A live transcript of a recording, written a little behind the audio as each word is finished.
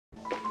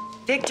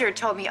Victor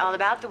told me all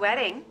about the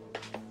wedding.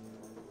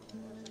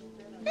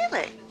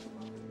 Really?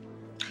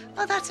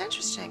 Well, that's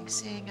interesting,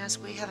 seeing as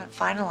we haven't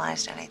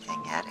finalized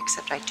anything yet,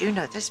 except I do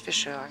know this for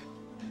sure.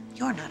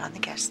 You're not on the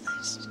guest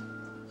list.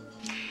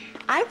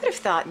 I would have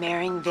thought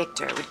marrying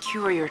Victor would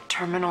cure your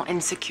terminal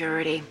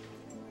insecurity.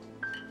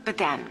 But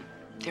then,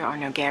 there are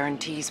no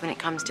guarantees when it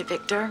comes to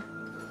Victor.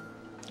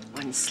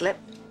 One slip,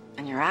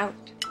 and you're out.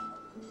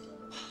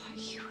 Oh,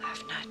 you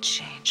have not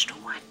changed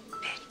one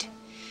bit.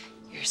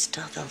 You're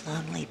still the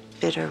lonely,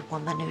 bitter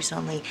woman who's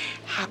only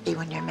happy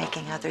when you're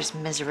making others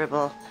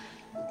miserable.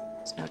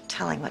 There's no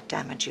telling what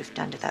damage you've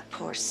done to that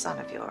poor son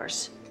of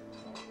yours.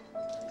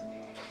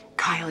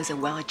 Kyle is a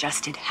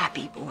well-adjusted,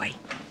 happy boy.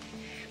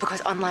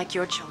 Because unlike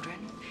your children,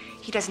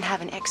 he doesn't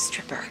have an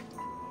ex-stripper,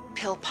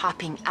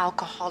 pill-popping,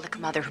 alcoholic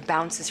mother who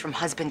bounces from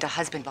husband to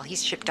husband while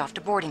he's shipped off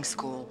to boarding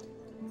school.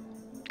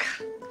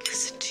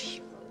 Listen to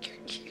you.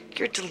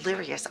 You're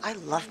delirious. I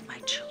love my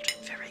children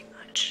very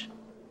much.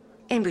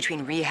 In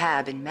between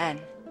rehab and men,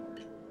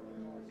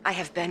 I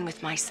have been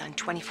with my son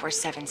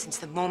 24/7 since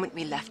the moment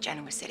we left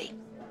Genoa City.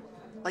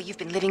 While you've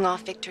been living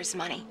off Victor's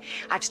money,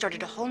 I've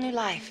started a whole new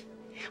life.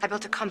 I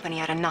built a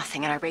company out of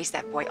nothing, and I raised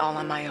that boy all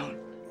on my own.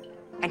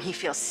 And he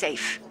feels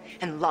safe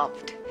and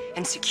loved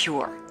and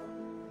secure.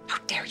 How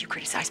dare you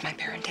criticize my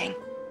parenting?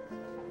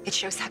 It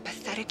shows how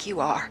pathetic you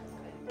are,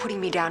 putting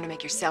me down to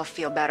make yourself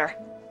feel better.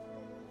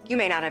 You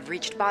may not have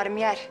reached bottom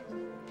yet,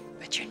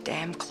 but you're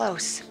damn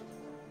close.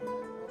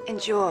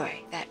 Enjoy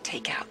that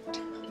takeout.